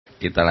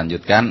kita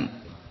lanjutkan.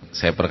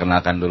 Saya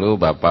perkenalkan dulu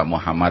Bapak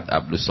Muhammad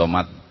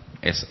Abdussomad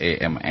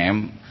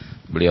SEMM.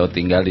 Beliau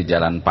tinggal di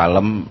Jalan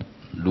Palem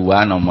 2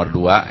 nomor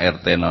 2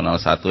 RT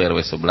 001 RW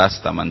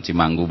 11 Taman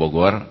Cimanggu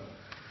Bogor.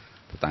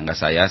 Tetangga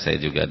saya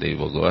juga di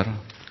Bogor.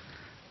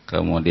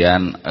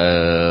 Kemudian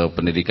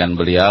pendidikan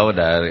beliau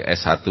dari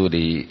S1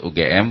 di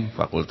UGM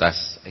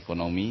Fakultas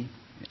Ekonomi.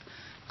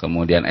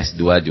 Kemudian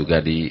S2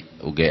 juga di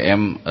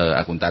UGM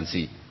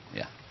akuntansi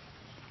ya.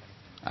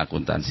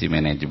 Akuntansi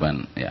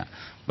manajemen ya.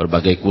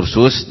 Berbagai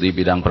kursus di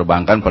bidang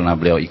perbankan pernah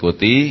beliau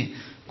ikuti.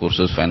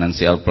 Kursus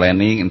Financial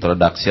Planning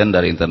Introduction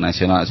dari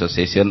International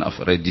Association of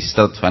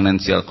Registered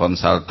Financial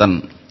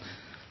Consultant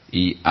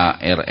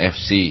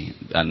IARFC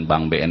dan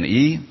Bank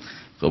BNI.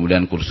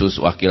 Kemudian kursus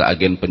Wakil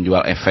Agen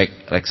Penjual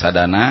Efek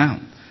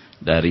Reksadana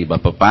dari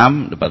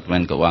Bapepam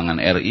Departemen Keuangan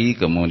RI.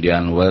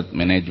 Kemudian Wealth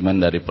Management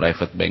dari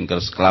Private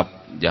Bankers Club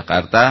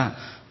Jakarta.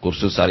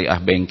 Kursus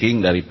Syariah Banking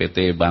dari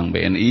PT Bank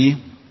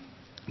BNI.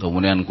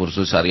 Kemudian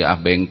kursus Syariah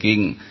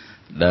Banking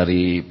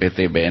dari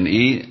PT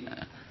BNI.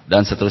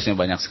 Dan seterusnya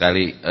banyak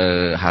sekali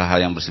hal-hal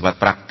yang bersifat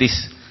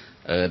praktis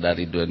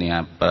dari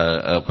dunia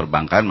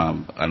perbankan,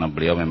 karena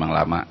beliau memang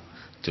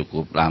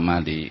cukup lama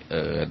di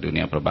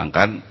dunia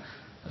perbankan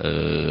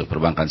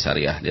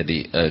syariah.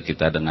 Jadi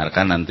kita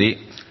dengarkan nanti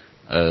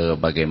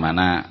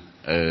bagaimana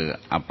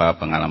apa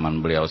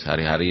pengalaman beliau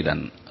sehari-hari,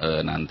 dan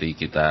nanti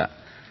kita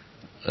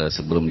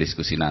sebelum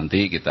diskusi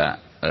nanti kita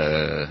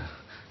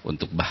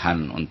untuk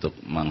bahan untuk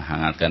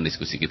menghangatkan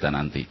diskusi kita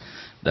nanti.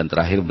 Dan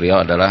terakhir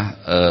beliau adalah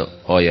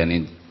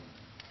ini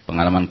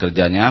pengalaman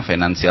kerjanya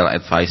Financial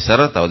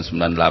Advisor tahun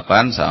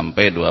 98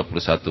 sampai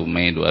 21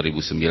 Mei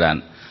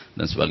 2009,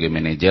 dan sebagai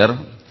manajer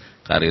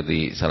karir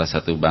di salah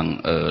satu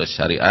bank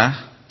syariah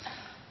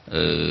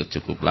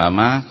cukup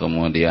lama.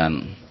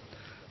 Kemudian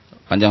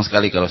panjang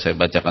sekali kalau saya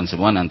bacakan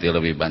semua, nanti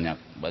lebih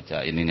banyak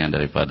baca ininya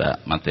daripada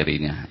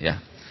materinya ya.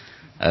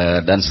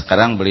 Dan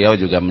sekarang beliau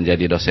juga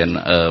menjadi dosen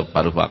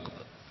paruh waktu,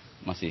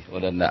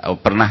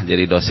 pernah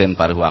jadi dosen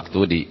paruh waktu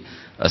di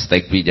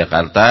STEKPI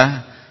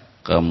Jakarta.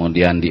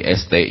 Kemudian di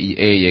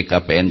STIE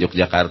YKPN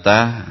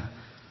Yogyakarta.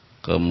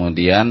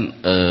 Kemudian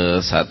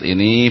saat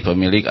ini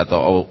pemilik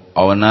atau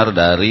owner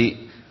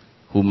dari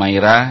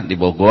Humaira di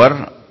Bogor.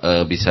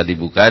 Bisa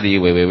dibuka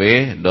di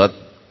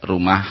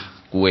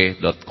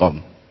www.rumahkue.com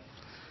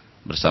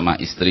bersama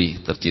istri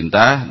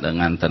tercinta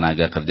dengan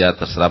tenaga kerja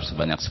terserap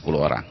sebanyak 10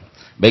 orang.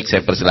 Baik,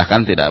 saya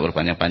persilahkan tidak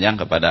berpanjang-panjang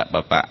kepada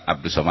Bapak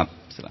Abdussomad.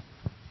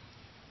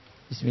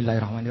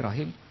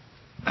 Bismillahirrahmanirrahim.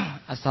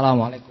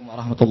 Assalamualaikum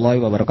warahmatullahi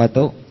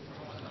wabarakatuh.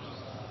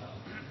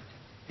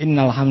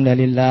 Innal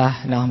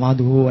hamdalillah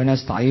nahmaduhu wa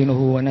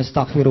nasta'inuhu wa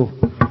nastaghfiruh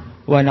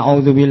wa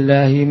na'udzu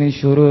billahi min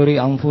syururi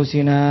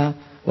anfusina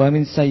wa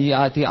min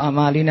sayyiati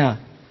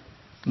a'malina.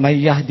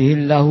 May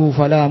yahdihillahu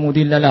fala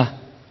mudhillalah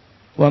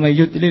wa may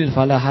yudlil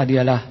fala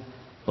hadiyalah.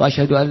 Wa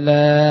asyhadu an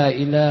la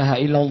ilaha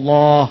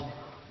illallah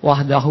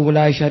wahdahu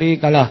la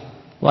syarikalah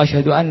wa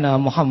asyhadu anna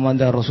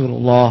Muhammadar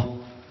Rasulullah.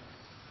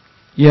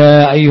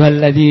 Ya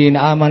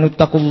ayyuhalladzina amanu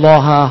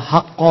taqullaha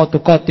haqqa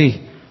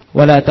tuqatih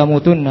wa la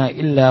tamutunna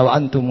illa wa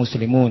antum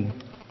muslimun.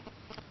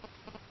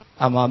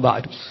 Amma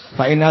ba'du.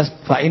 Fa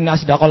inna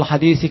asdaqal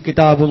hadisi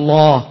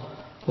kitabullah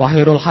wa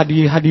khairul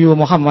hadi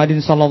Muhammadin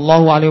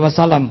sallallahu alaihi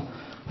wasallam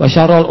wa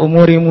syarrul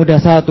umuri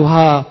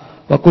muhdatsatuha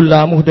wa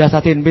kullu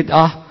muhdatsatin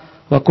bid'ah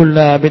wa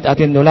kullu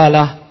bid'atin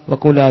dhalalah wa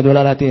kullu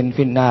dhalalatin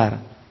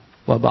finnar.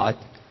 Wa ba'd.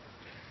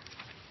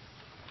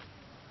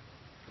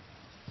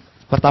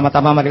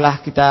 Pertama-tama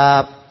marilah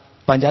kita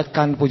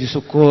panjatkan puji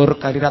syukur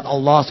kehadirat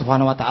Allah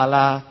Subhanahu wa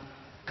taala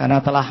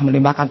karena telah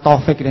melimpahkan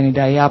taufik dan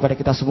hidayah pada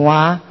kita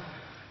semua.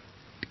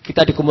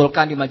 Kita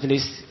dikumpulkan di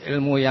majelis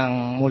ilmu yang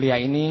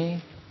mulia ini,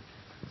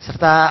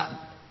 serta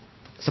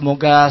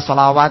semoga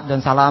salawat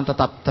dan salam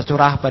tetap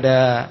tercurah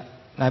pada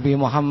Nabi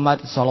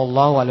Muhammad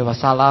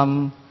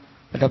SAW,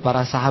 pada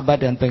para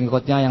sahabat dan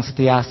pengikutnya yang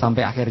setia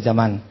sampai akhir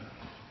zaman.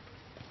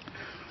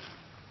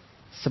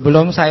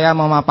 Sebelum saya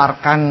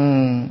memaparkan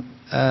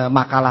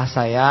makalah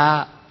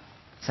saya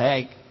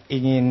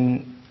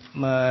ingin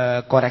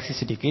mengkoreksi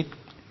sedikit.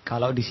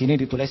 Kalau di sini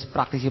ditulis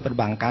praktisi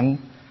perbankan,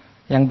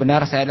 yang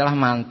benar saya adalah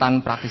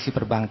mantan praktisi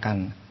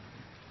perbankan.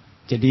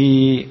 Jadi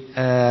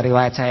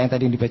riwayat saya yang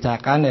tadi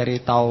dibacakan dari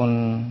tahun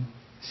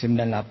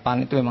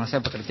 98 itu memang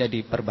saya bekerja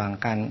di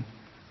perbankan,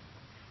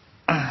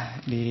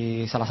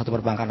 di salah satu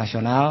perbankan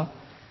nasional.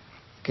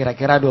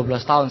 Kira-kira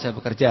 12 tahun saya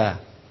bekerja.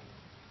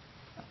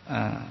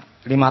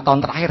 5 tahun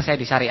terakhir saya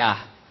di syariah.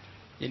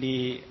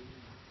 Jadi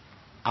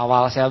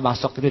awal saya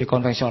masuk itu di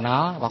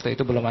konvensional, waktu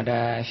itu belum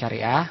ada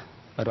syariah,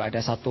 baru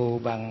ada satu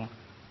bank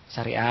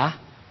syariah.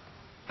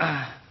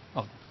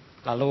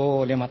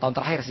 Lalu 5 tahun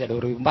terakhir sejak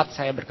 2004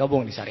 saya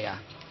bergabung di syariah.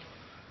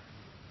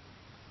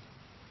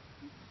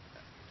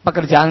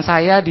 Pekerjaan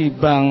saya di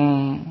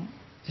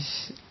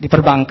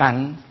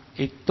perbankan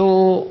itu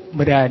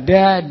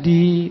berada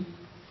di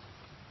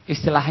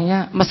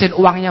istilahnya mesin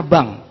uangnya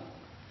bank.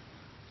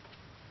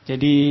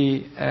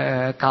 Jadi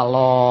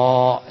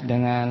kalau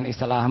dengan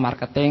istilah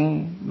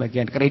marketing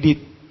bagian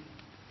kredit.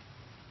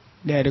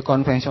 Dari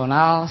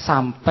konvensional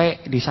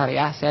sampai di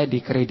syariah saya di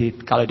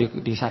kredit. Kalau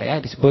di syariah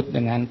disebut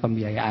dengan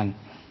pembiayaan.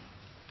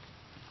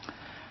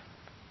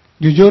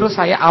 Jujur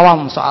saya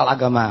awam soal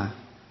agama.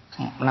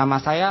 Nama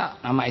saya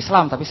nama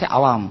Islam tapi saya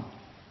awam.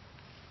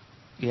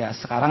 Ya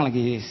sekarang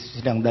lagi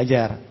sedang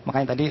belajar.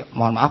 Makanya tadi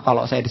mohon maaf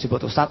kalau saya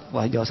disebut Ustadz,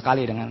 wah jauh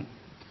sekali dengan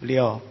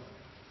beliau.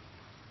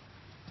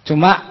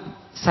 Cuma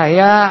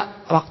saya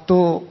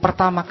waktu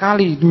pertama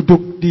kali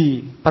duduk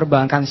di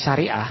perbankan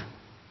syariah,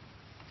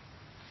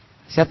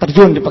 saya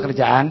terjun di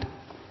pekerjaan,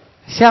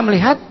 saya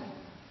melihat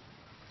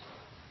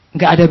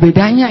nggak ada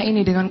bedanya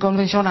ini dengan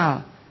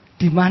konvensional.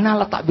 Di mana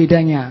letak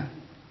bedanya?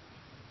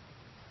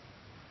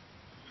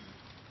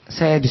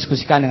 Saya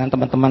diskusikan dengan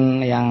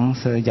teman-teman yang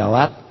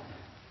sejawat,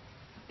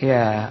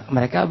 ya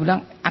mereka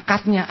bilang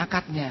akadnya.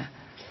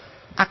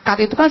 Akad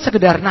itu kan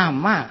sekedar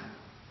nama.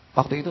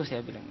 Waktu itu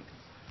saya bilang.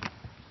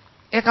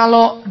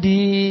 Kalau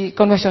di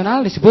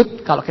konvensional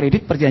disebut kalau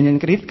kredit perjanjian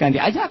kredit, ganti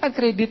aja akad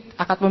kredit,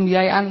 akad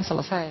pembiayaan,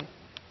 selesai.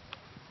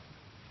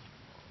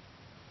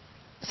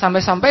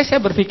 Sampai-sampai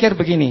saya berpikir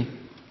begini,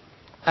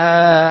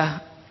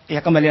 ya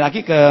kembali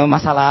lagi ke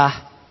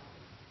masalah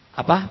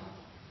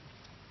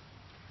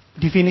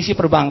definisi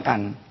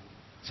perbankan,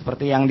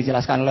 seperti yang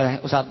dijelaskan oleh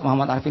Ustadz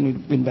Muhammad Arifin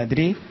bin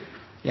Badri,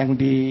 yang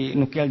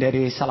dinukil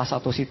dari salah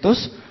satu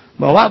situs,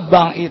 bahwa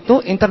bank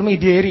itu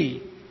intermediary,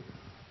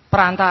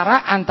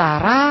 perantara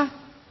antara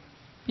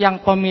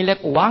yang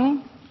pemilik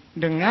uang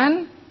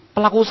dengan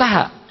pelaku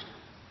usaha.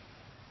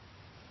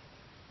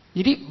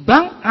 Jadi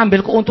bank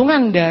ambil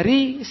keuntungan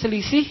dari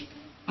selisih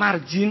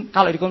margin.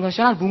 Kalau di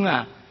konvensional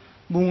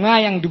bunga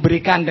yang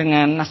diberikan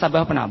dengan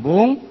nasabah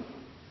penabung,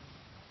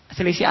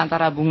 selisih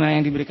antara bunga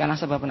yang diberikan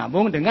nasabah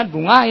penabung dengan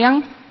bunga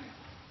yang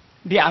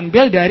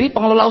diambil dari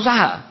pengelola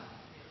usaha.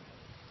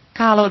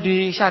 Kalau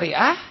di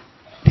syariah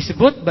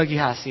disebut bagi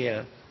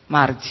hasil,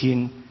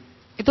 margin.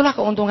 Itulah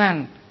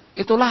keuntungan.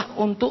 Itulah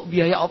untuk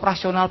biaya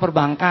operasional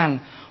perbankan,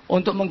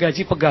 untuk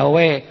menggaji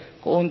pegawai,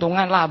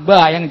 keuntungan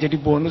laba yang jadi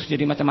bonus,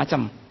 jadi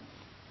macam-macam.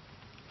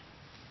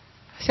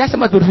 Saya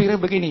sempat berpikir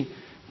begini,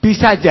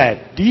 bisa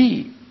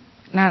jadi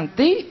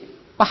nanti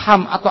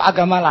paham atau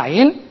agama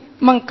lain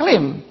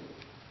mengklaim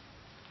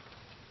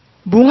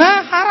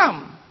bunga haram.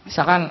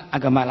 Misalkan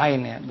agama lain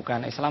ya,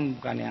 bukan Islam,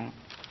 bukan yang,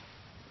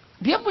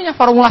 dia punya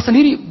formula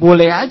sendiri,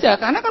 boleh aja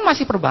karena kan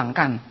masih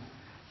perbankan.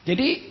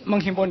 Jadi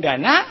menghimpun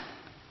dana,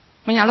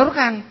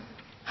 menyalurkan,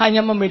 hanya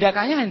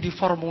membedakannya di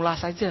formula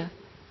saja.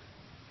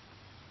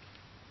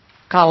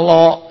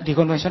 Kalau di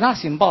konvensional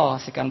simple,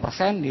 sekian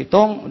persen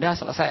dihitung udah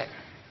selesai.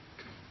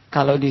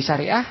 Kalau di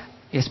syariah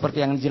ya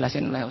seperti yang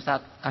dijelasin oleh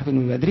Ustadz Arifin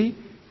bin Badri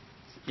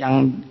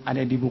yang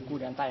ada di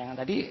buku dan tayangan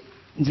tadi,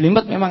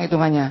 jelimet memang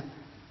hitungannya.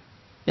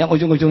 Yang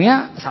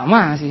ujung-ujungnya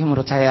sama sih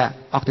menurut saya.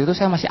 Waktu itu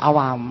saya masih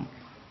awam.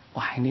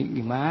 Wah ini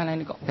gimana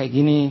ini kok kayak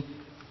gini.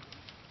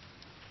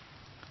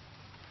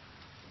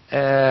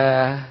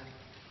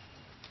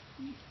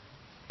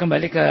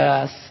 Kembali ke,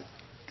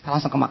 kita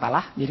langsung ke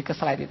makalah. Jadi ke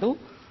slide itu,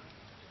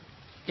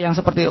 yang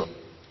seperti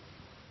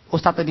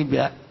Ustadz tadi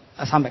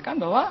sampaikan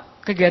bahwa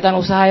kegiatan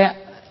usaha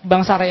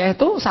bank syariah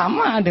itu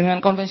sama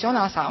dengan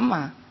konvensional,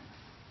 sama,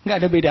 nggak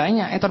ada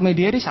bedanya.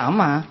 Intermediary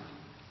sama,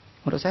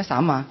 menurut saya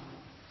sama.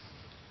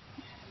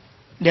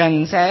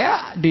 Dan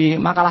saya di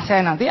makalah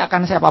saya nanti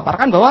akan saya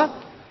paparkan bahwa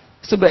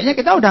sebaiknya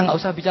kita udah nggak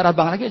usah bicara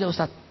bank lagi aja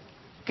Ustadz.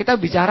 Kita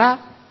bicara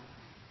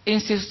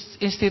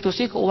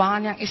institusi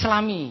keuangan yang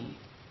Islami,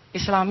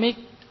 Islamic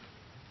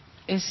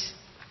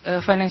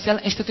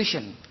financial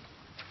institution.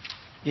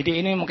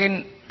 Jadi ini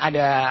mungkin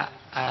ada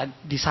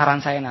di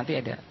saran saya nanti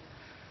ada.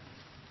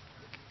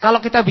 Kalau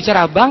kita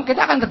bicara bank,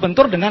 kita akan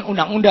terbentur dengan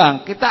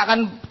undang-undang. Kita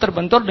akan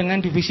terbentur dengan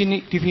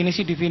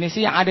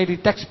definisi-definisi yang ada di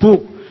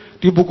textbook,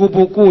 di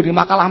buku-buku, di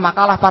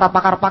makalah-makalah para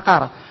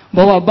pakar-pakar,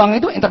 bahwa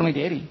bank itu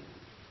intermediary.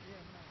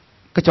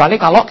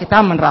 Kecuali kalau kita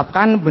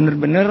menerapkan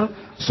benar-benar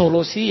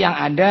solusi yang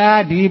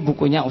ada di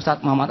bukunya Ustadz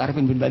Muhammad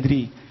Arifin bin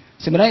Badri.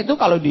 Sebenarnya itu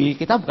kalau di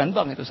kita bukan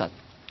bank itu Ustadz.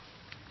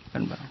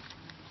 Bukan bank.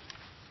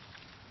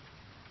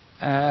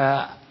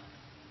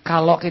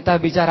 Kalau kita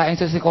bicara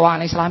institusi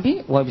keuangan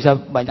Islami, wah bisa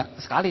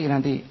banyak sekali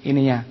nanti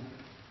ininya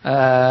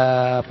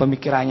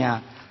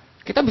pemikirannya.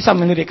 Kita bisa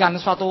mendirikan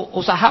suatu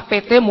usaha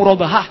PT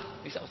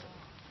Murabahah. Bisa.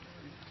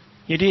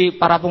 Jadi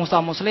para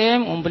pengusaha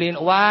Muslim ngumpulin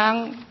uang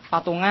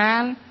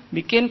patungan,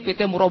 bikin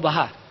PT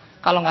Murabahah.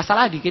 Kalau nggak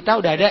salah di kita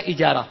udah ada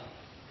ijarah,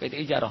 PT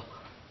ijarah.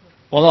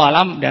 Wallahu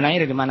alam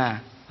dananya dari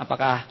mana?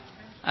 Apakah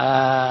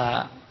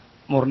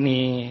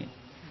murni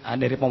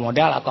dari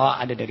pemodal atau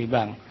ada dari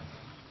bank?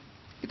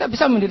 Kita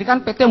bisa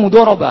mendirikan PT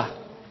Mudorobah,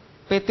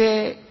 PT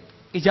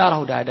Ijarah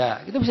udah ada.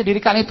 Kita bisa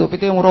dirikan itu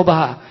PT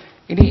Murabahah.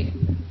 Ini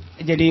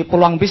jadi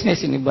peluang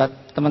bisnis ini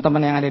buat teman-teman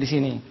yang ada di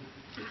sini.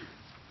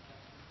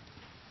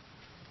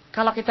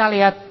 Kalau kita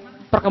lihat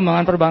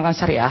perkembangan perbankan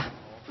syariah,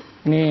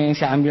 ini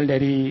saya ambil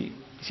dari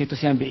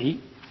situsnya BI.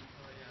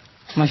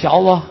 Masya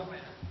Allah,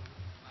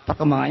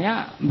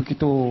 perkembangannya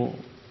begitu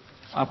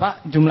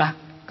jumlah.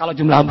 Kalau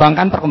jumlah bank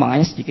kan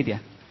perkembangannya sedikit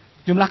ya.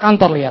 Jumlah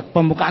kantor lihat,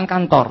 pembukaan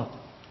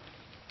kantor.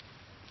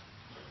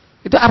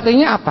 Itu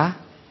artinya apa?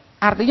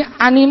 Artinya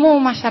animo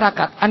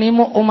masyarakat,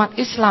 animo umat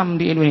Islam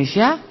di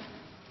Indonesia,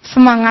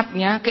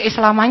 semangatnya,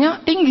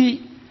 keislamannya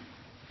tinggi.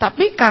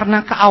 Tapi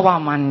karena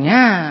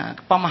keawamannya,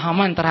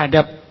 pemahaman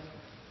terhadap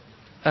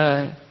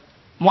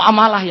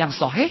muamalah yang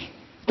sahih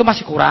itu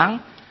masih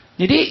kurang.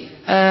 Jadi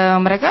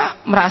mereka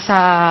merasa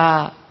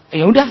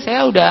ya udah,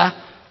 saya udah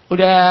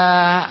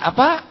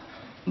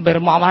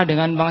bermuamalah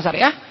dengan bank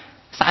syariah.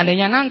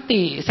 Seandainya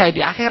nanti saya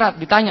di akhirat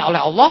ditanya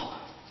oleh Allah,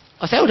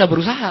 oh, saya udah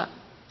berusaha.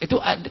 Itu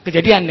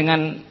kejadian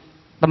dengan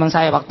teman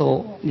saya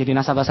waktu jadi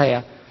nasabah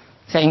saya.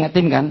 Saya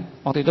ingetin kan,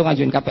 waktu itu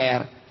ngajuin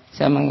KPR.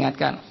 Saya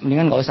mengingatkan,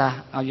 mendingan nggak usah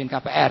ngajuin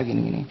KPR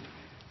gini-gini.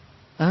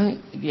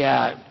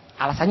 Dia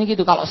alasannya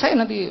gitu, kalau saya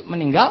nanti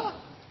meninggal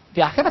di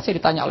akhirat saya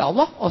ditanya oleh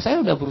Allah, oh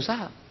saya udah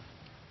berusaha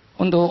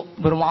untuk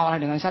bermuamalah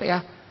dengan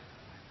syariah.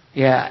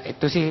 Ya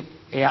itu sih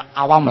ya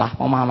awam lah,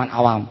 pemahaman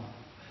awam.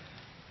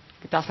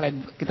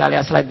 Kita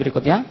lihat slide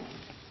berikutnya.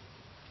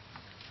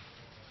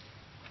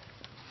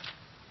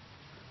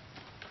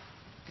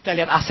 Kita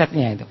lihat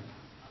asetnya itu.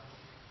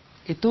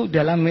 Itu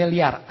dalam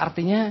miliar.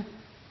 Artinya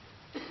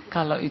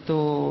kalau itu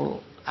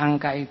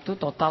angka itu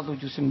total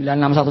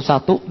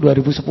 79611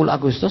 2010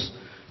 Agustus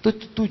itu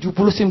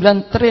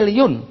 79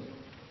 triliun.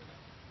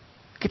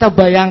 Kita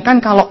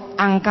bayangkan kalau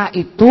angka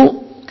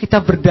itu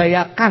kita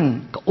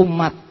berdayakan ke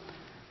umat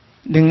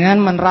dengan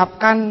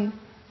menerapkan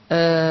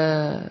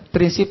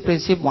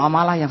prinsip-prinsip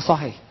muamalah yang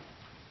sahih.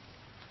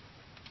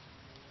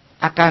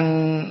 Akan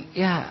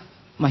ya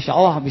Masya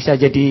Allah bisa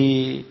jadi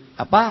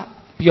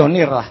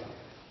pionir lah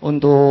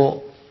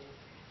untuk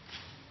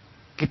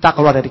kita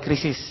keluar dari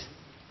krisis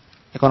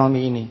ekonomi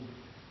ini.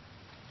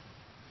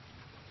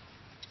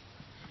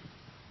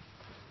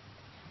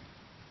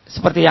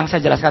 Seperti yang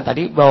saya jelaskan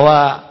tadi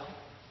bahwa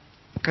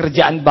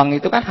kerjaan bank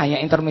itu kan hanya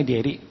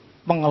intermediary,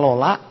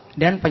 pengelola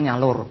dan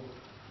penyalur.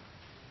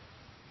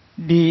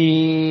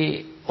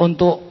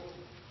 Untuk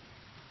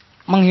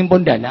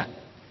menghimpun dana,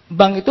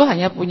 bank itu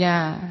hanya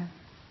punya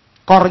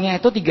core-nya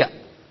itu 3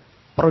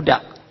 produk: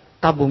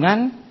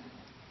 tabungan,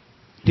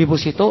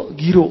 deposito,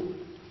 giro.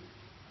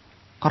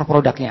 Core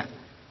produknya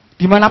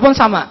dimanapun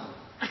sama.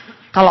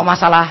 Kalau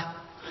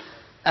masalah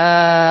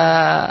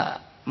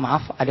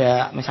maaf,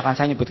 ada misalkan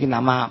saya nyebutin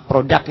nama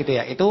produk gitu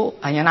ya, itu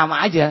hanya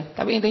nama aja,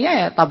 tapi intinya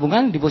ya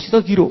tabungan, deposito,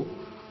 giro.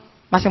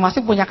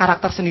 Masing-masing punya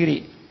karakter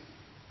sendiri.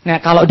 Nah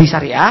kalau di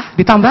syariah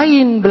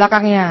ditambahin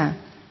belakangnya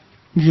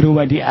giro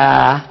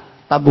wadiah,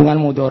 tabungan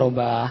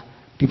mudharabah,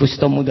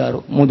 deposito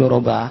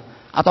mudharabah,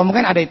 atau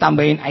mungkin ada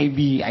ditambahin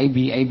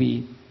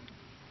IB.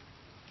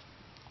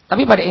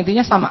 Tapi pada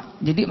intinya sama.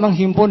 Jadi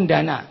menghimpun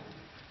dana.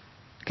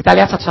 Kita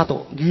lihat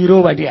satu-satu.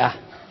 Giro wadiah.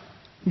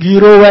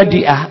 Giro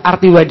wadiah,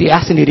 arti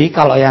wadiah sendiri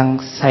kalau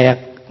yang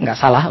saya nggak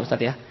salah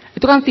Ustadz ya,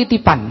 itu kan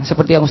titipan.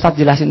 Seperti yang Ustadz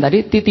jelasin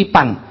tadi,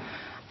 titipan.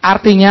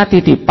 Artinya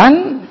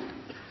titipan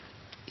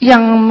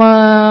yang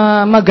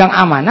memegang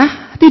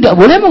amanah tidak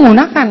boleh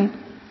menggunakan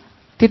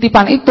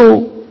titipan itu.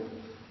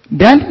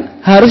 Dan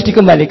harus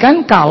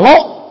dikembalikan kalau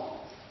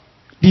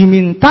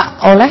diminta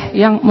oleh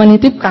yang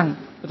menitipkan.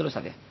 Betul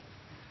Ustadz ya?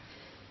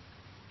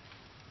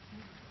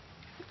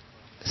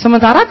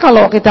 Sementara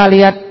kalau kita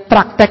lihat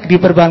praktek di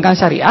perbankan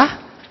syariah,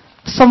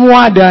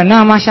 semua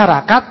dana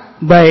masyarakat,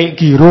 baik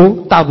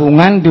giro,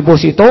 tabungan,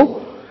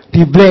 deposito,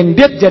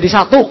 di-blended jadi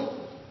satu.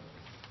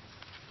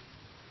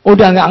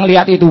 Udah nggak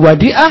ngelihat itu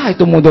wadiah,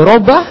 itu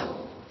mudharabah,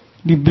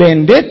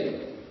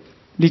 di-blended,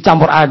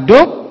 dicampur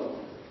aduk,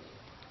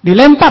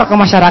 dilempar ke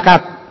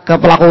masyarakat, ke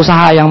pelaku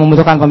usaha yang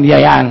membutuhkan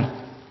pembiayaan.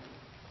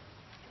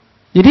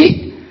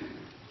 Jadi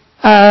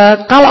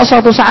kalau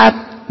suatu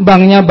saat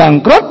banknya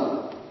bangkrut,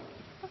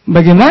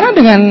 bagaimana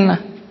dengan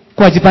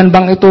kewajiban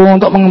bank itu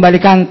untuk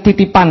mengembalikan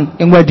titipan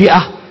yang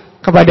wadiah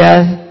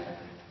kepada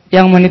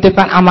yang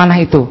menitipkan amanah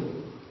itu?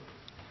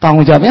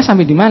 Tanggung jawabnya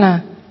sampai di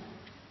mana?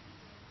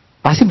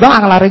 Pasti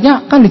bank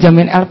larinya kan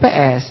dijamin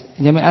LPS.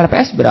 Dijamin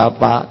LPS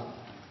berapa?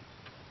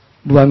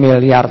 2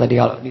 miliar tadi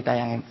kalau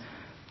ditayangin.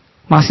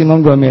 Maksimum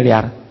 2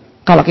 miliar.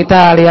 Kalau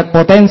kita lihat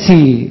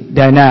potensi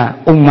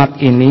dana umat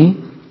ini,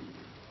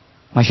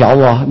 Masya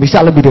Allah, bisa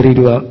lebih dari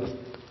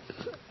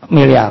 2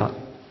 miliar.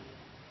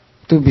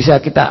 Itu bisa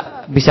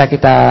kita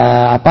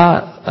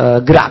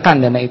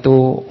gerakkan dana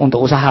itu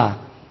untuk usaha.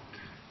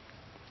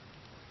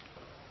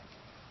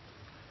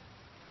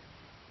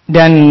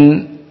 Dan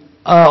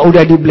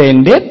udah di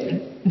blended,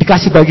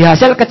 dikasih bagi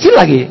hasil kecil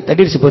lagi.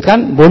 Tadi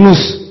disebutkan bonus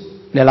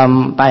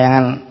dalam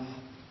tayangan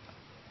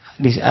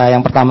yang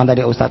pertama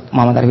tadi Ustadz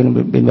Muhammad Arifin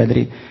bin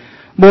Badri.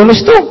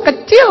 Bonus tuh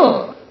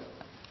kecil,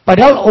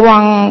 padahal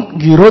uang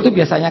giro itu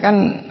biasanya kan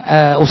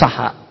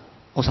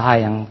usaha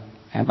yang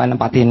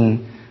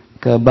nempatin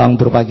ke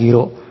bank berupa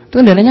giro. Itu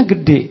kan dananya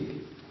gede,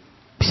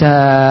 bisa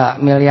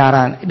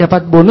miliaran,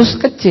 dapat bonus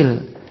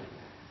kecil.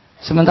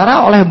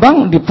 Sementara oleh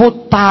bank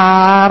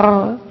diputar,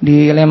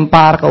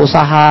 dilempar ke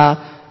usaha,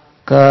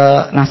 ke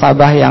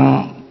nasabah yang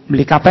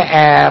beli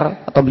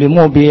KPR atau beli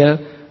mobil,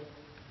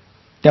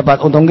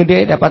 dapat untung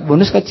gede, dapat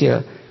bonus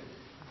kecil.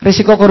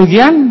 Risiko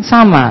kerugian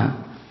sama.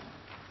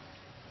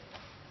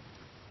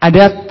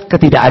 Ada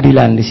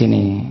ketidakadilan di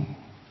sini.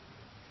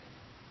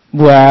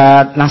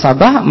 buat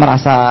nasabah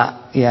merasa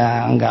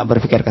ya nggak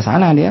berpikir ke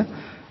sana dia.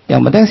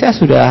 Yang penting saya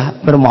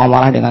sudah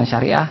bermuamalah dengan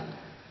syariah.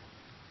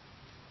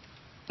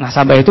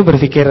 Nasabah itu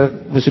berpikir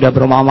sudah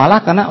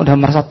bermuamalah karena udah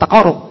merasa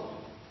taqarrub.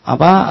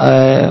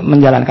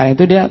 Menjalankan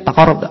itu dia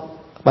taqarrub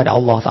kepada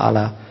Allah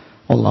Ta'ala.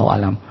 Wallahu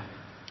alam.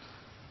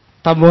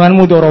 Tabungan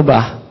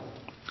mudharabah.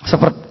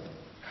 Seperti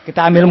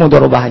kita ambil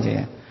mudharabah aja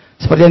ya.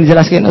 Seperti yang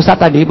dijelaskan Ustaz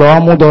tadi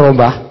bahwa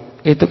mudharabah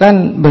itu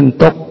kan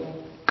bentuk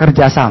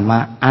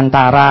kerjasama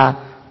antara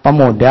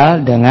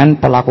pemodal dengan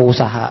pelaku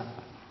usaha.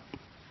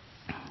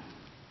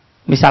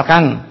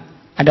 Misalkan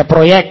ada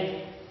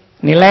proyek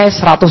nilai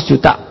 100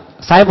 juta.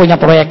 Saya punya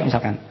proyek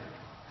misalkan.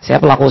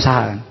 Saya pelaku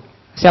usaha kan.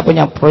 Saya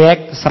punya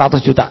proyek 100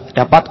 juta.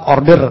 Dapat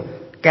order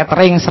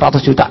catering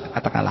 100 juta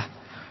katakanlah.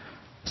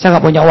 Saya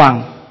nggak punya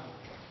uang.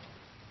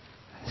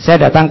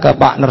 Saya datang ke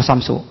Pak Nur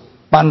Samsu.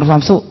 Pak Nur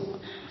Samsu,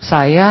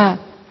 saya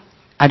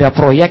ada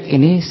proyek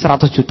ini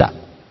 100 juta.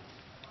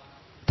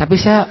 Tapi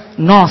saya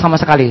nol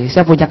sama sekali.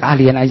 Saya punya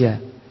keahlian aja.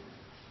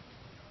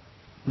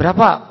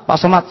 Berapa Pak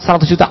Somad?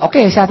 100 juta.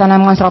 Oke, saya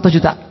tanamkan 100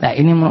 juta. Nah,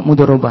 ini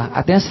mudharabah.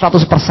 Artinya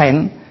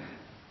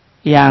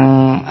 100% yang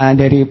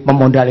dari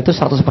pemodal itu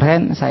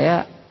 100%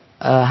 saya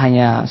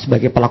hanya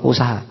sebagai pelaku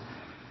usaha.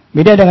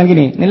 Beda dengan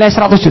gini, nilai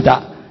 100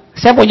 juta.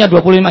 Saya punya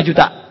 25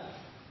 juta.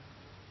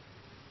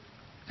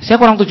 Saya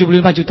kurang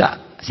 75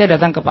 juta. Saya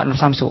datang ke Pak Nur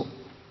Samsu.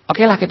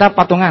 Oke lah, kita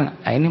patungan.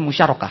 Nah, ini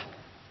musyarakah.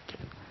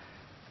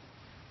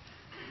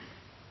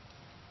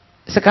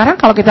 Sekarang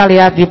kalau kita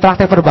lihat di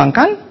praktek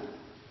perbankan,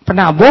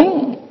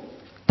 penabung,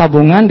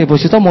 tabungan,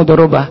 deposito,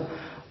 mudharabah.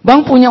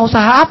 Bank punya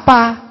usaha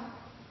apa?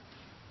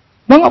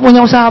 Bank nggak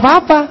punya usaha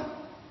apa-apa.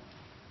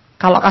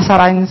 Kalau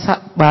kasaran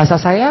bahasa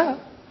saya,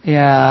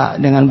 ya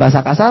dengan bahasa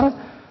kasar,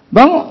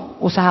 bank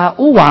usaha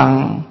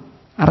uang.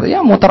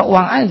 Artinya muter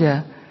uang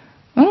aja.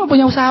 Bank nggak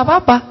punya usaha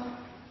apa-apa.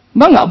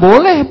 Bank nggak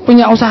boleh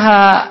punya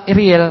usaha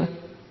real.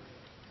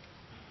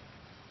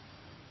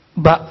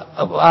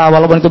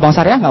 Walaupun itu bank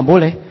syariah nggak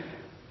boleh.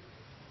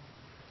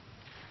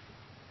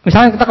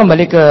 Misalnya kita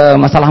kembali ke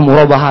masalah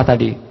murabahah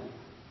tadi,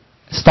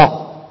 stok.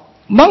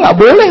 Bank nggak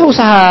boleh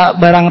usaha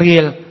barang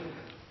real.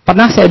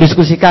 Pernah saya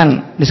diskusi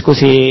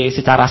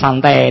secara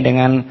santai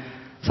dengan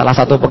salah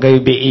satu pegawai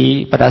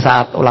BI pada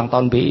saat ulang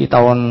tahun BI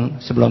tahun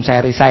sebelum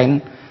saya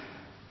resign.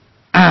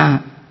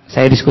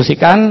 Saya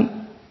diskusikan.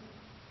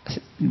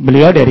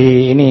 Beliau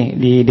dari ini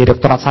di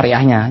direktorat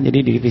syariahnya,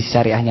 jadi di divisi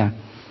syariahnya.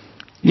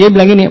 Dia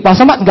bilang gini, Pak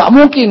Somad, nggak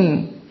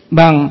mungkin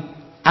Bang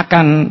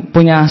akan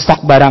punya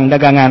stok barang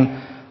dagangan,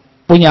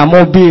 punya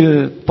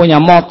mobil, punya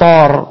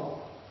motor,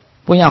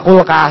 punya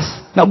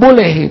kulkas, nggak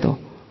boleh itu.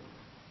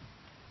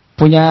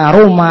 Punya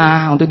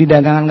rumah untuk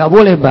didagangan nggak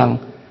boleh Bang,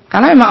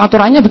 karena memang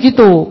aturannya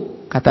begitu,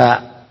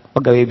 kata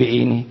pegawai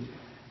BI ini.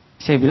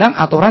 Saya bilang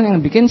aturan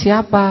yang bikin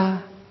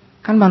siapa?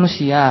 Kan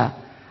manusia.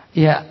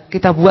 Ya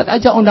kita buat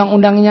aja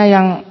undang-undangnya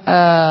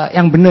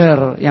yang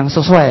benar, yang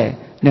sesuai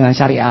dengan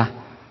syariah.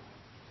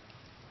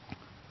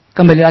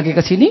 Kembali lagi ke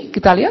sini,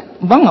 kita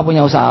lihat bank nggak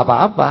punya usaha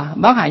apa-apa.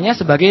 Bank hanya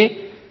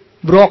sebagai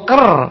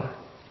broker,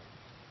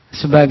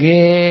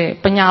 sebagai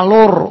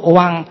penyalur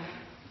uang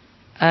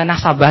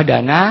nasabah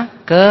dana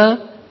ke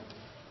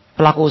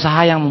pelaku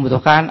usaha yang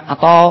membutuhkan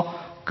atau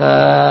ke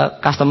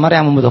customer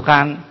yang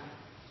membutuhkan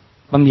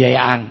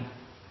pembiayaan.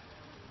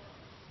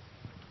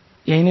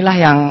 Ya inilah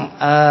yang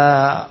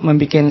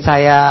membuat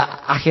saya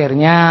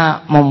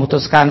akhirnya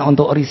memutuskan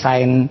untuk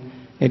resign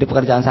dari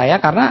pekerjaan saya,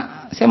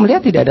 karena saya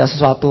melihat tidak ada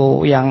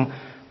sesuatu yang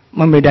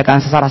membedakan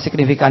secara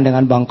signifikan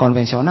dengan bank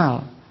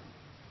konvensional.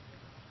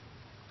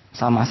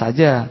 Sama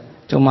saja,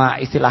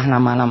 cuma istilah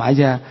nama-nama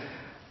aja.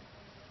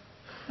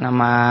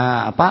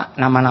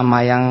 Nama-nama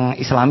yang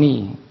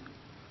Islami.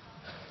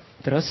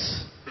 Terus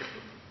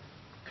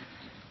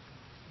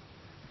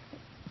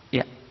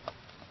ya.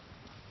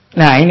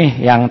 Nah,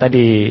 ini yang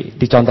tadi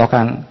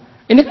dicontohkan.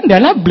 Ini kan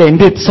dana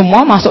blended,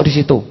 semua masuk di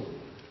situ.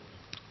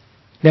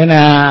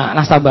 Dana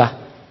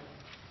nasabah.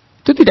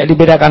 Itu tidak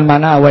dibedakan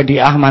mana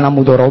wadiah, mana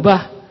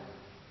mudharabah.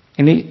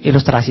 Ini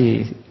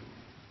ilustrasi.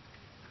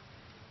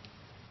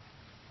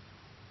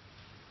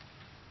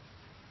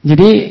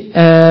 Jadi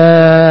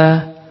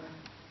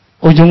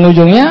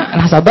ujung-ujungnya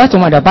nasabah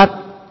cuma dapat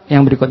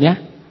yang berikutnya.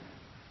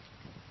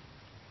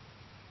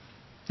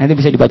 Nanti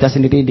bisa dibaca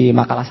sendiri di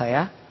makalah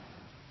saya.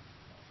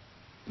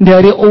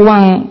 Dari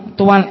uang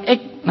Tuan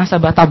X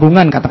nasabah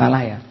tabungan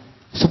katakanlah ya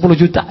 10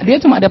 juta, dia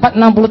cuma dapat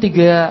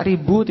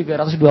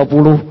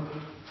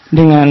 63.320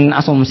 dengan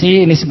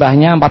asumsi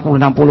nisbahnya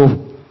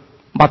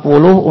 40-60.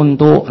 40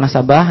 untuk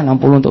nasabah,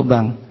 60 untuk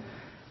bank.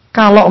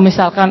 Kalau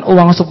misalkan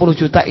uang 10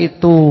 juta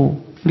itu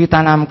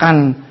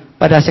ditanamkan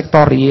pada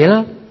sektor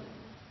real,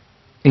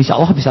 insya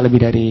Allah bisa lebih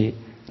dari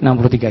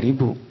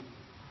 63.000.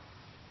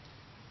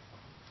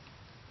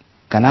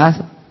 Karena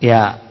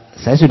ya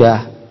saya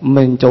sudah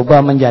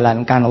mencoba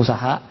menjalankan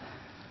usaha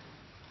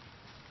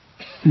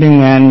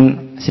dengan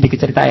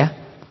sedikit cerita ya,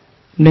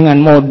 dengan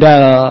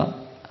modal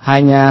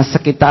hanya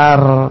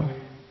sekitar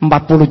 40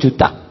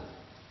 juta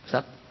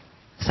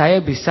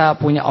saya bisa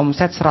punya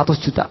omset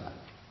 100 juta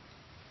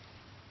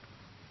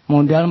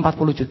modal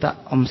 40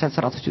 juta, omset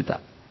 100 juta.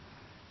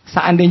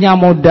 Seandainya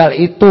modal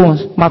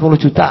itu 40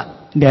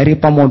 juta dari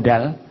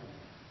pemodal,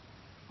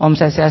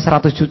 omset saya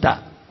 100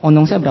 juta,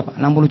 untung saya berapa?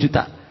 60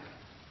 juta.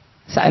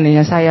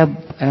 Seandainya saya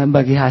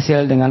bagi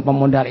hasil dengan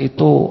pemodal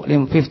itu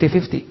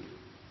 50-50,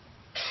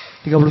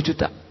 30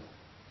 juta.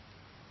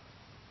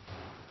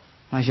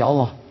 Masya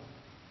Allah.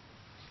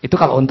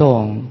 Itu kalau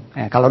untung.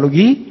 Kalau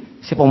rugi,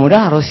 si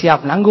pemodal harus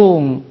siap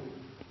nanggung.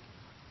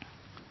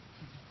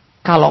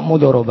 Kalau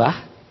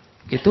mudharabah,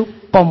 itu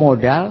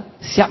pemodal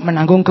siap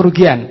menanggung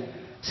kerugian.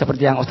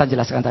 Seperti yang Ustaz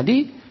jelaskan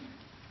tadi.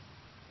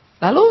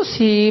 Lalu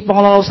si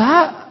pengelola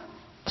usaha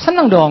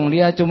senang dong,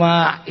 dia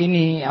cuma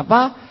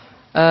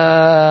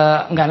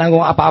nggak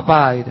nanggung apa-apa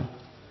gitu.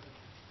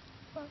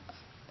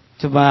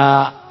 Cuma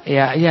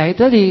ya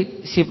itu tadi,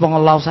 si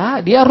pengelola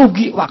usaha dia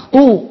rugi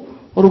waktu,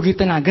 rugi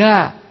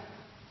tenaga,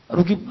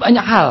 rugi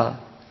banyak hal.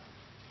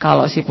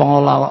 Kalau si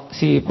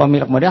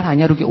pemilik modal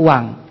hanya rugi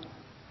uang.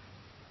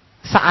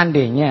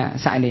 Seandainya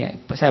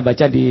saya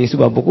baca di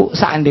sebuah buku,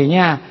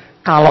 seandainya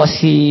kalau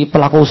si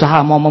pelaku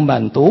usaha mau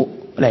membantu,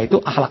 nah itu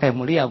akhlak yang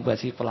mulia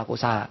buat si pelaku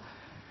usaha.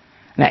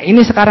 Nah,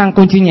 ini sekarang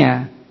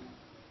kuncinya.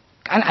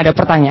 Kan ada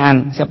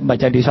pertanyaan, saya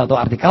baca di suatu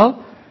artikel,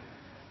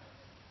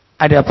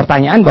 ada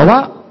pertanyaan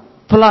bahwa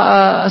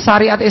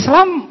syariat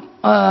Islam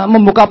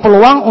membuka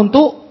peluang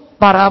untuk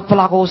para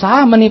pelaku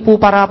usaha menipu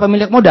para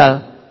pemilik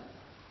modal.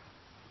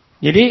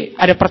 Jadi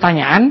ada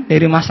pertanyaan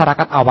dari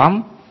masyarakat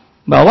awam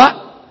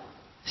bahwa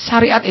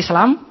syariat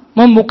Islam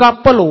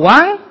membuka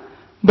peluang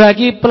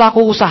bagi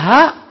pelaku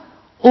usaha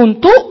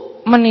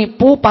untuk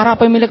menipu para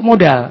pemilik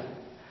modal.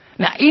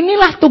 Nah,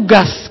 inilah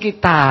tugas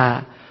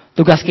kita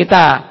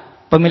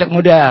pemilik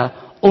modal,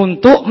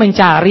 untuk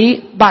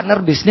mencari partner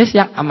bisnis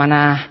yang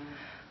amanah,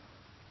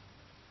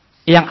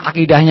 yang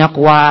akidahnya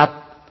kuat,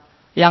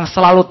 yang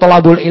selalu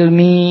thalabul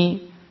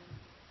ilmi.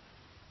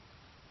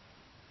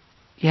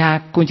 Ya,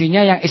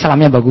 kuncinya yang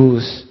Islamnya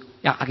bagus,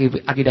 yang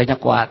akidahnya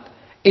kuat.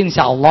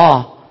 Insya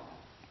Allah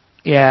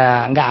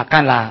ya nggak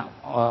akan lah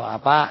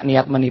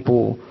niat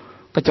menipu,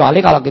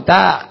 kecuali kalau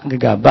kita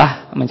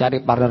gegabah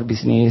mencari partner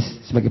bisnis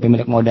sebagai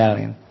pemilik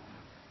modal ya.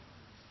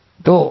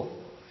 Itu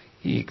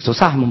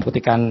susah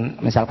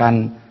membuktikan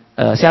misalkan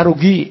saya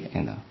rugi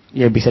gitu.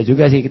 Ya bisa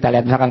juga sih kita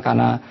lihat misalkan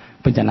karena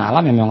bencana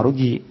alam memang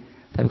rugi,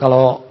 tapi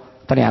kalau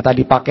ternyata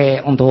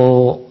dipakai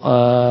untuk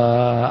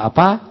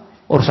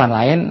urusan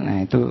lain,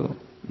 nah itu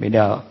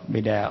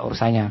beda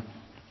urusannya.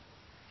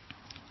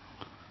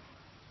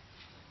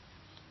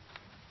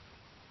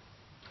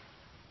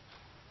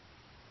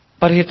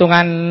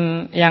 Perhitungan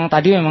yang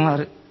tadi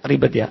memang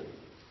ribet ya.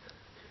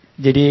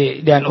 Jadi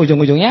dan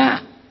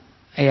ujung-ujungnya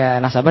ya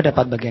nasabah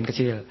dapat bagian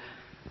kecil.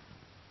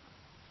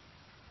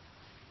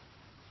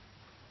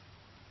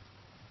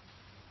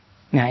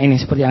 Nah, ini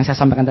seperti yang saya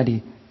sampaikan tadi.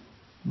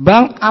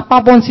 Bank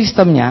apapun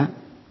sistemnya,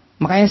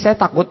 makanya saya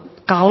takut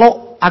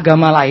kalau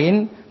agama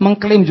lain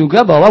mengklaim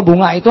juga bahwa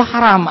bunga itu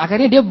haram.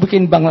 Akhirnya dia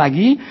bikin bank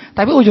lagi,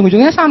 tapi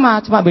ujung-ujungnya sama,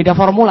 cuma beda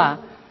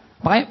formula.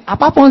 Makanya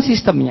apapun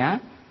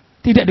sistemnya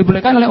tidak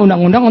dibolehkan oleh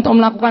undang-undang untuk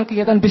melakukan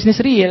kegiatan bisnis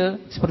real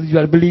seperti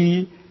jual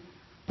beli,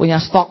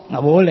 punya stok,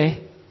 nggak boleh.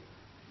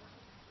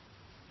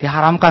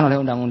 Diharamkan oleh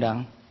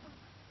undang-undang.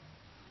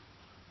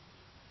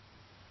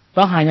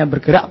 Bank hanya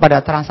bergerak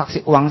pada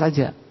transaksi uang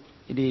saja,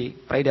 jadi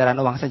peredaran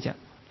uang saja.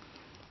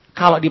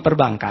 Kalau di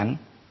perbankan,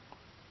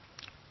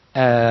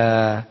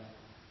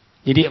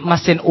 jadi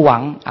mesin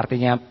uang,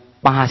 artinya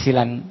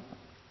penghasilan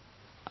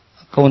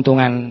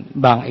keuntungan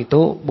bank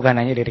itu bukan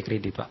hanya dari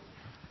kredit, Pak.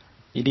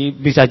 Jadi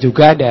bisa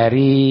juga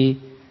dari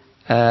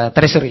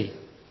treasury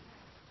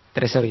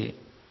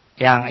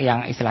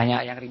yang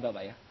istilahnya yang riba,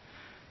 Pak ya.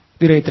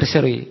 Dari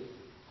treasury.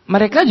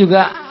 Mereka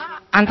juga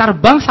antar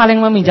bank saling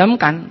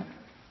meminjamkan.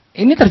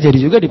 Ini terjadi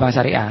juga di bank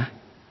syariah.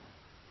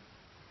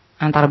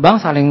 Antar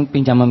bank saling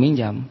pinjam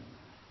meminjam.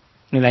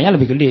 Nilainya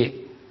lebih gede.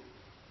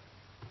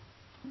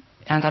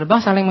 Antar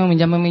bank saling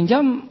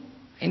meminjam,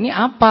 ini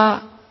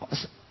apa?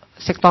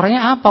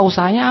 Sektornya apa?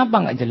 Usahanya apa?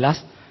 Nggak jelas.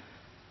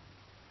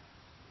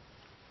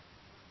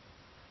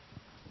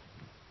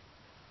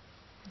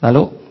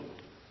 Lalu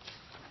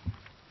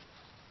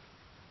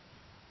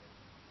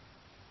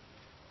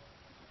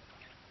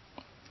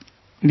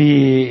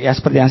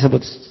seperti yang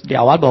sebut di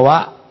awal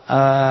bahwa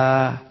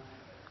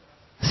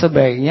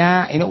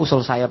sebaiknya ini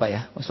usul saya, Pak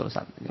ya,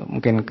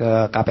 mungkin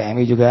ke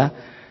KPMI juga.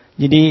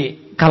 Jadi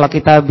kalau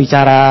kita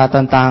bicara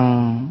tentang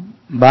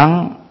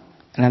bank,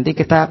 nanti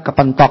kita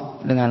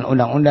kepentok dengan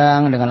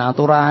undang-undang, dengan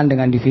aturan,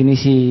 dengan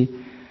definisi.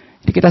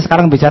 Jadi kita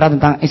sekarang bicara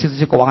tentang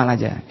institusi keuangan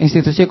aja,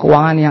 institusi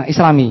keuangan yang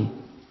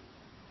Islami.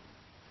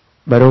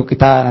 Baru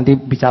kita nanti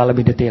bicara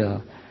lebih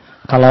detail.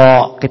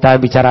 Kalau kita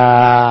bicara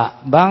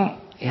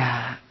bank,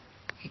 ya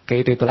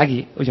kayak itu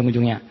lagi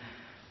ujung-ujungnya.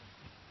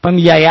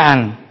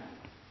 Pembiayaan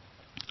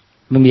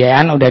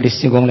udah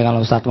disinggung dengan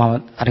Ustaz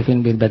Muhammad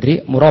Arifin bin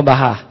Badri.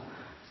 Murabahah,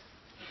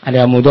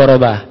 ada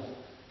mudharabah.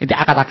 Itu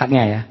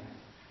akad-akadnya ya.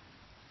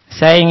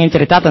 Saya ingin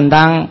cerita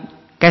tentang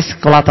cash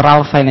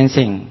collateral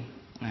financing.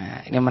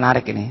 Nah, ini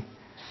menarik ini.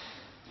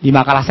 Di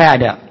makalah saya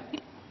ada.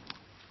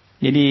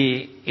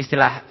 Jadi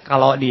istilah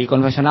kalau di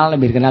konvensional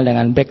lebih dikenal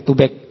dengan back to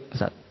back,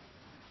 Ustaz.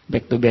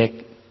 Back to back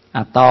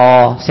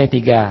atau C3,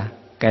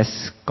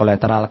 cash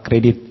collateral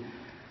credit.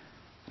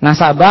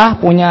 Nasabah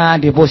punya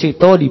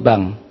deposito di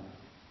bank.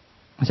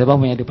 Nasabah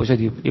punya deposito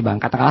di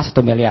bank, katakanlah 1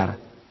 miliar.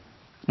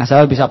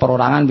 Nasabah bisa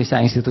perorangan,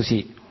 bisa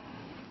institusi.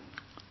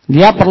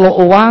 Dia perlu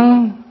uang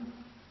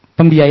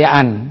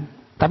pembiayaan,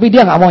 tapi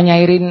dia nggak mau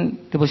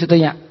nyairin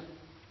depositonya.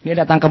 Dia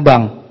datang ke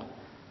bank.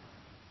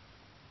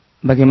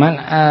 Bagaimana?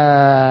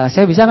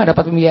 Saya bisa nggak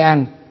dapat pembiayaan?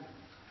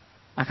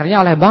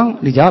 Akhirnya oleh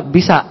bank dijawab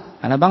bisa,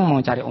 karena bank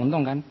mau cari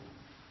untung kan.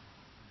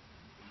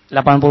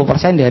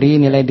 80% dari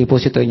nilai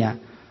depositonya.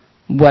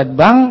 Buat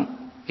bank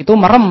itu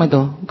merem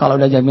itu kalau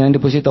udah jaminan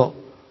deposito.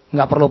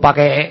 Nggak perlu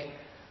pakai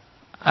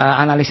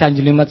analisa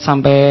jelimet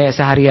sampai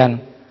seharian,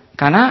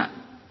 karena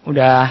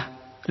udah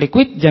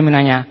liquid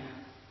jaminannya.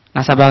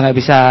 Nasabah nggak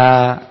bisa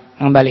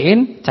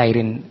ngembaliin,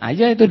 cairin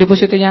aja itu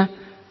depositonya.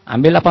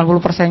 Ambil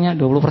 80%-nya,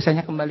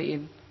 20%-nya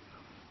kembaliin.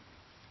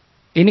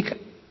 Ini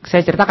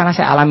saya cerita karena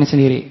saya alami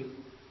sendiri.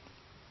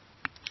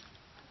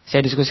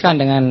 Saya diskusikan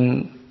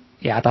dengan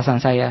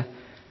atasan saya.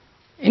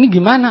 Ini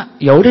gimana?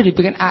 Ya udah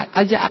dibikin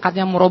aja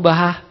akadnya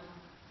murabahah.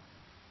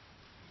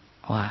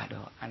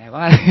 Waduh, aneh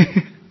banget.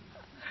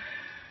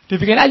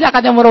 Dibikin aja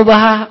akadnya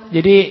murabahah.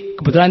 Jadi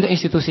kebetulan itu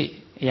institusi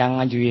yang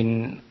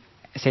ngajuin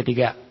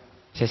C3,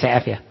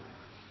 CCF ya.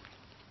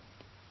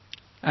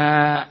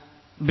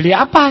 Beli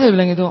apa? Saya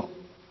bilang gitu.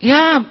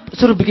 Ya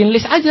suruh bikin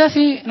list aja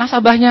sih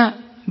nasabahnya.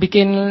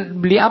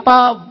 Beli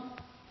apa?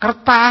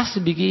 Kertas,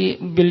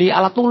 beli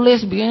alat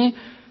tulis, bikin.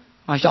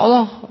 Masya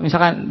Allah,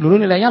 misalkan dulu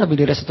nilainya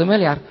lebih dari 1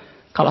 miliar.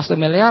 Kalau 1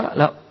 miliar,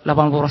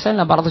 80%,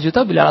 800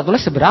 juta beli alat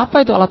tulis, seberapa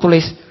itu alat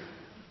tulis?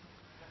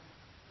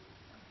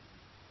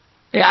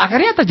 Ya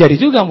akhirnya terjadi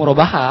juga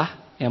murabahah.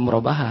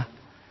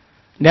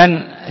 Dan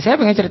saya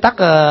pengen cerita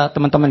ke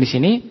teman-teman di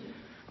sini,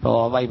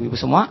 bahwa Bapak Ibu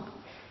semua,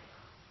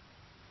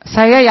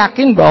 saya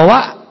yakin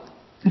bahwa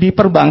di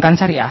perbankan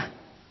syariah,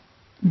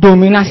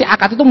 dominasi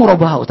akad itu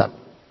murabahah, Ustaz.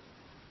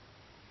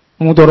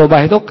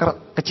 Mudharabah itu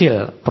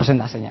kecil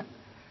persentasenya.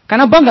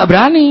 Karena bank nggak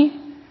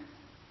berani.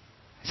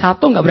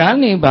 Satu nggak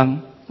berani bank,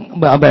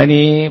 nggak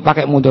berani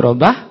pakai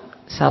mudharabah.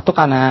 Satu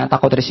karena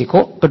takut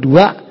risiko.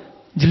 Kedua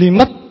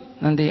jelimet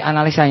nanti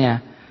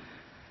analisanya.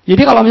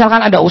 Jadi kalau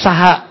misalkan ada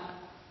usaha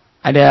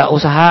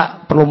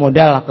perlu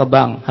modal ke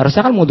bank,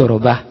 harusnya kan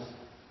mudharabah.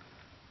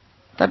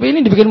 Tapi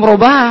ini dibikin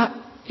murabahah.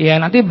 Ya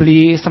nanti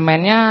beli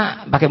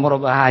semennya pakai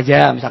murabahah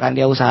aja. Misalkan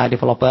dia usaha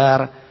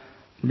developer,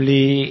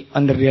 beli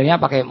underdealnya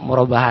pakai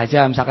murabahah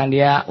aja. Misalkan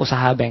dia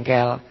usaha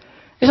bengkel.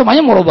 Ini semuanya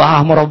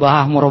murabahah.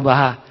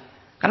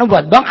 Karena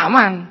buat bank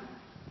aman.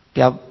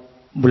 Tiap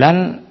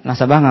bulan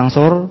nasabah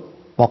ngangsur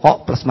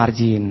pokok plus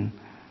margin.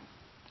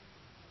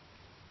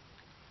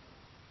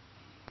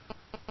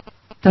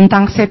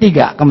 Tentang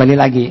C3 kembali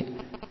lagi.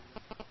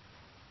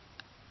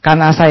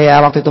 Karena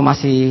saya waktu itu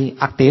masih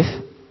aktif,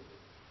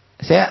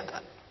 saya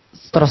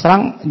terus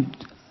terang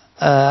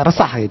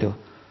resah gitu.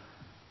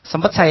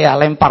 Sempat saya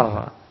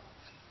lempar.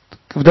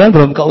 Kebetulan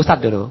belum ke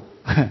Ustadz dulu.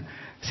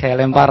 Saya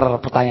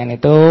lempar pertanyaan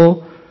itu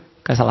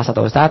ke salah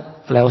satu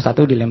Ustadz. Oleh Ustadz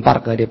itu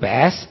dilempar ke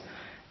DPS.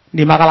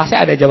 Di makalah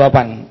saya ada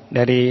jawaban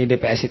dari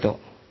DPS itu.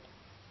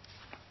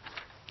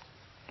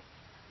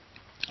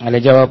 Ada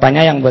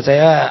jawabannya yang buat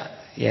saya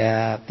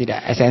ya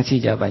tidak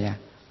esensi jawabannya.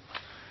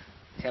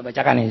 Saya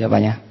bacakan nih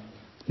jawabannya.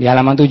 Di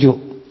halaman 7.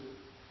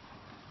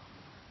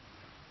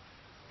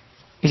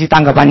 Isi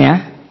tanggapannya.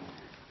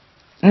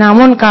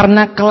 Namun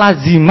karena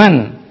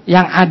kelaziman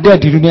yang ada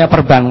di dunia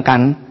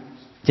perbankan,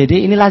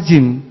 jadi ini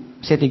lazim,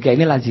 C3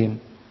 ini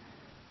lazim.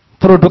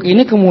 Produk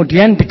ini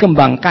kemudian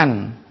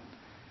dikembangkan.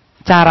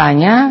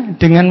 Caranya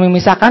dengan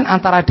memisahkan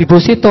antara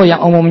deposito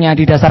yang umumnya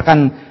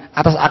didasarkan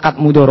atas akad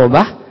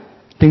mudharabah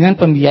dengan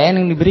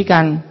pembiayaan yang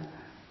diberikan.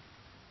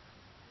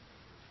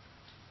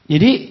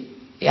 Jadi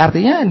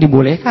artinya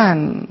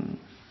dibolehkan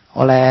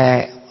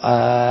oleh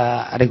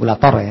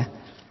regulator ya.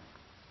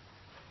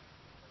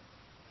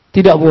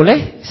 Tidak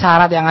boleh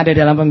syarat yang ada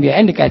dalam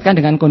pembiayaan dikaitkan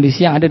dengan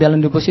kondisi yang ada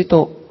dalam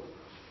deposito.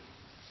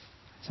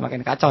 Semakin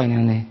kacau ini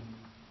nanti.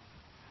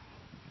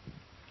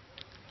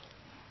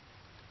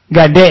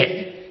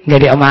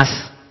 Gade emas.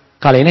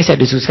 Kali ini saya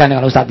diskusikan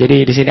dengan Ustadz.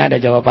 Jadi di sini ada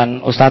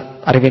jawaban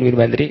Ustadz Arifin bin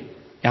Badri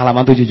yang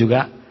halaman 7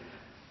 juga.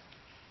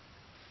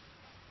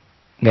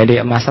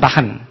 Gade emas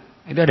rahan.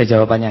 Itu ada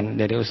jawabannya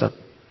dari Ustadz.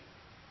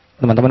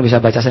 Teman-teman bisa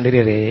baca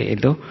sendiri dari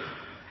itu.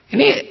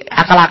 Ini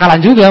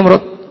akal-akalan juga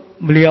menurut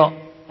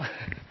beliau.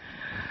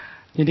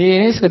 Jadi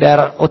ini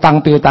sekedar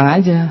utang piutang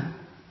aja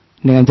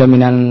dengan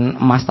jaminan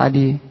emas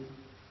tadi.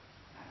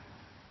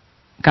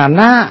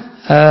 Karena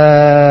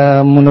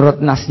menurut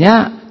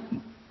nasnya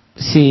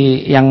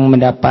si yang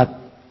mendapat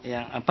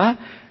yang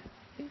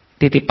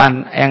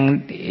titipan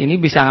yang ini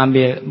bisa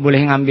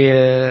boleh ngambil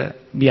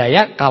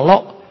biaya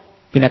kalau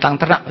binatang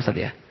ternak Ustaz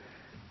ya.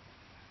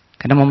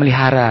 Karena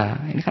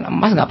memelihara. Ini kan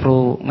emas nggak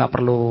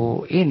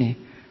perlu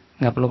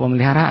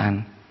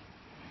pemeliharaan.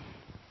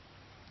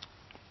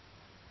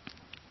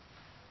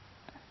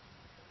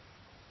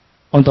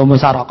 Untuk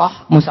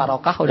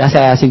musyarakah udah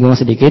saya singgung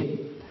sedikit.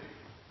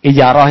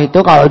 Ijarah itu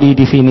kalau di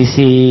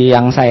definisi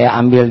yang saya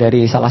ambil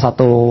dari salah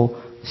satu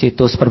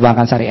situs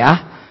perbankan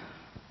syariah,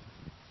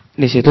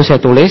 di situ saya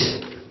tulis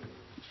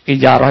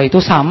ijarah itu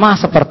sama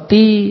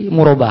seperti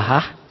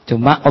murabahah,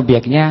 cuma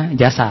objeknya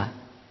jasa.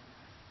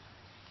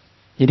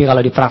 Jadi kalau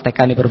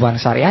dipraktekkan di perbankan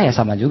syariah ya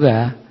sama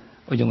juga,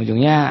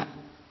 ujung-ujungnya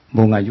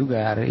bunga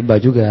juga, riba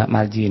juga,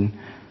 margin.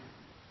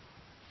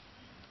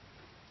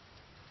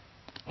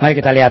 Mari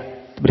kita lihat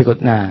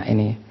berikut. Nah,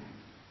 ini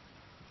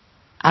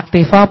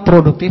aktiva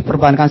produktif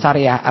perbankan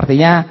syariah,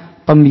 artinya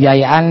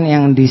pembiayaan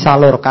yang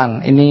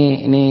disalurkan.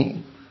 Ini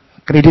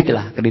kredit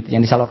lah, kredit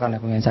yang disalurkan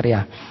oleh pembiayaan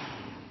syariah.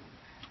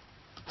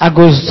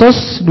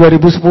 Agustus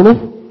 2010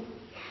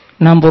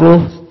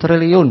 60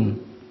 triliun.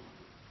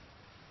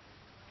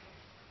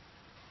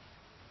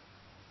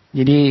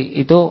 Jadi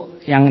itu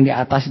yang di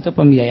atas itu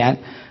pembiayaan.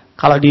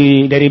 Kalau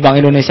dari Bank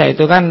Indonesia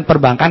itu kan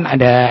perbankan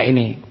ada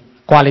ini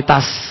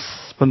kualitas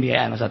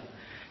pembiayaan, Ustaz.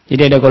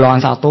 Jadi ada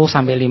golongan 1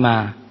 sampai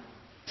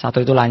 5.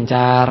 1 itu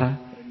lancar,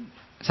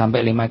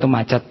 sampai 5 itu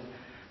macet.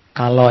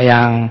 Kalau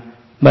yang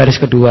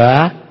baris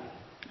kedua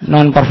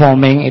non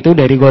performing itu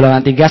dari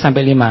golongan 3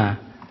 sampai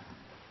 5.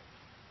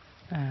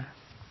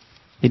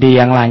 Jadi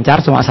yang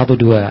lancar cuma 1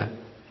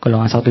 2,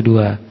 golongan 1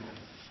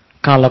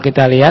 2. Kalau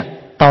kita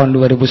lihat tahun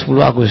 2010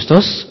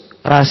 Agustus,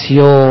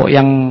 rasio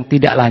yang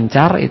tidak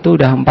lancar itu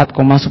udah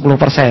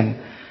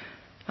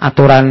 4,10%.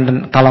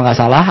 Aturan kalau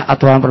nggak salah,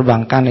 aturan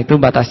perbankan itu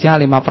batasnya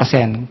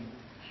 5%.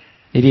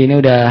 Jadi ini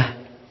udah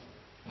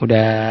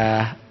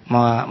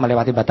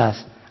melewati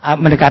batas,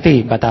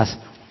 mendekati batas.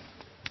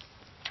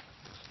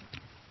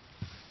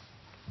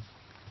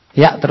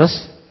 Ya, terus.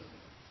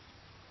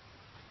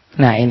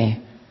 Nah,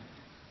 ini.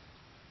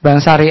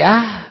 Bank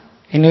Syariah,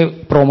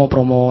 ini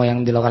promo-promo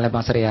yang dilakukan oleh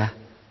Bank Syariah.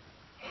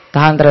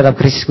 Tahan terhadap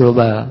krisis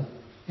global.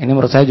 Ini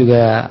menurut saya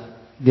juga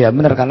dia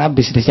benar karena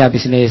bisnisnya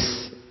bisnis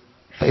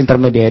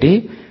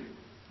intermediary.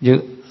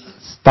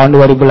 Tahun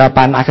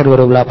 2008, akhir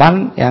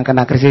 2008 yang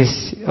kena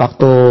krisis,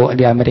 waktu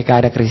di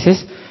Amerika ada krisis,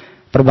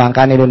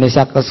 perbankan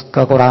Indonesia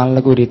kekurangan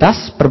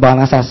likuiditas,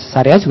 perbankan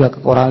syariah juga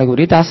kekurangan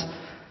likuiditas.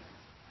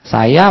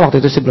 Saya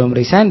waktu itu sebelum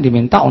resign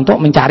diminta untuk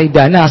mencari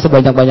dana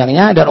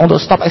sebanyak-banyaknya dan untuk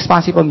stop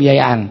ekspansi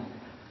pembiayaan.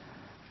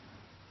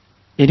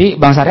 Jadi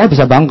bank syariah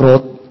bisa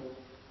bangkrut.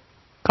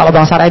 Kalau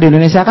bank syariah di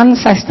Indonesia kan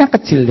size-nya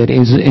kecil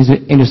dari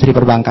industri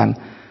perbankan.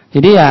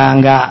 Jadi ya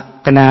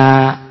nggak kena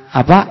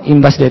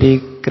imbas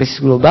dari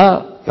krisis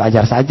global,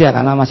 wajar saja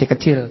karena masih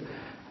kecil.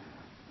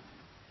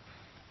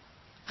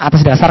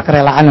 Atas dasar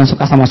kerelaan yang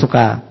suka sama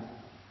suka.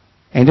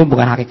 Itu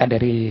bukan hakikat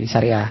dari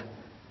syariah.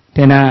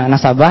 Dana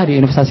nasabah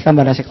diinvestasikan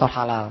pada sektor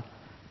halal.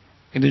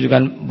 Itu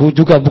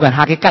juga bukan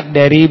hakikat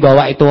dari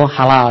bahwa itu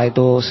halal,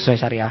 itu sesuai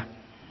syariah.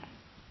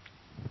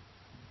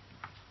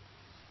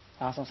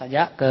 Langsung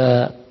saja ke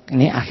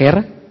ini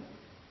akhir.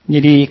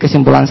 Jadi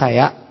kesimpulan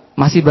saya,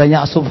 masih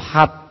banyak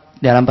subhat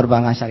dalam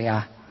perbankan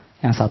syariah.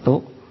 Yang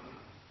satu.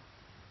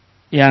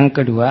 Yang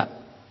kedua,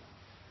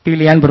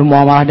 pilihan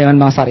bermuamalah dengan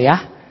bank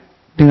syariah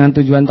dengan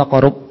tujuan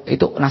takarub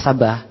itu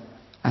nasabah.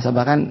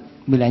 Nasabah kan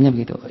bilangnya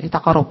begitu. Itu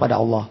takarub pada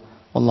Allah.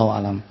 Wallahu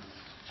alam.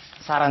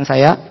 Saran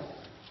saya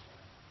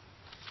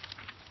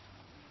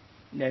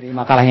dari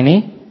makalah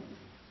ini,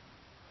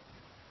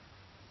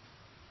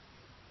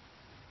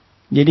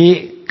 jadi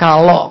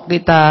kalau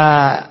kita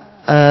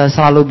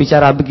selalu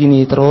bicara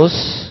begini terus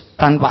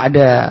tanpa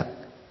ada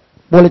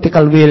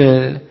political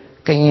will,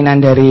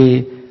 keinginan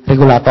dari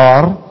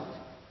regulator,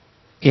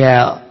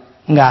 ya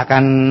nggak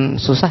akan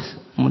susah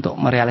untuk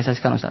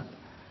merealisasikan, Ustaz.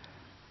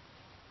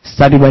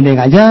 Studi banding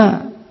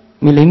aja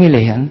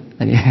milih-milih kan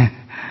tadi.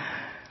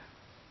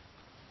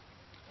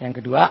 Yang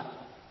kedua,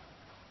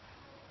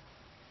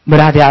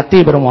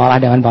 berhati-hati bermuamalah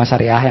dengan bank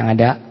syariah yang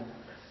ada.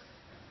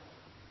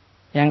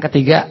 Yang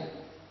ketiga,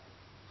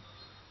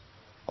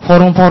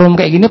 forum-forum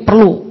kayak gini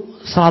perlu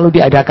selalu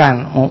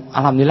diadakan.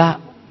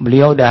 Alhamdulillah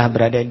beliau udah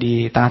berada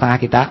di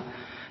tengah-tengah kita.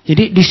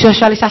 Jadi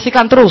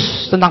disosialisasikan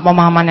terus tentang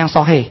pemahaman yang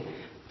sahih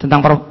tentang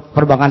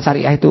perbankan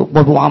syariah itu,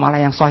 bermuamalah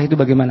yang sahih itu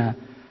bagaimana.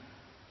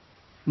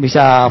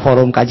 Bisa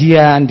forum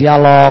kajian,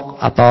 dialog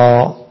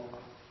atau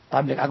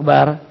tabligh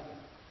akbar.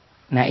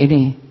 Nah,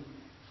 ini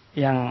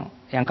yang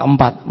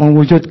keempat,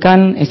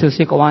 mewujudkan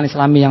institusi keuangan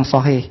Islami yang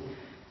sahih.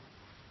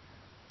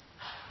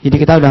 Jadi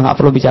kita udah nggak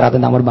perlu bicara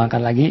tentang perbankan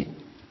lagi.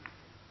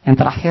 Yang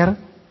terakhir,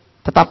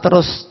 tetap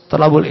terus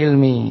thalabul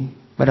ilmi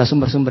pada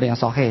sumber-sumber yang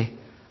sahih,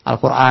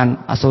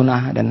 Al-Quran,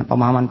 As-Sunnah, dan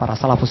pemahaman para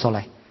salafus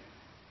soleh.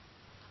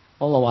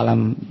 Wallahu a'lam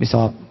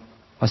bishawab.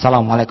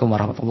 Wassalamualaikum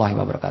warahmatullahi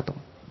wabarakatuh.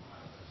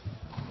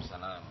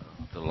 Assalamualaikum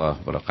warahmatullahi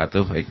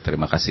wabarakatuh. Baik,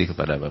 terima kasih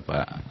kepada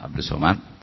Bapak Abdussomad.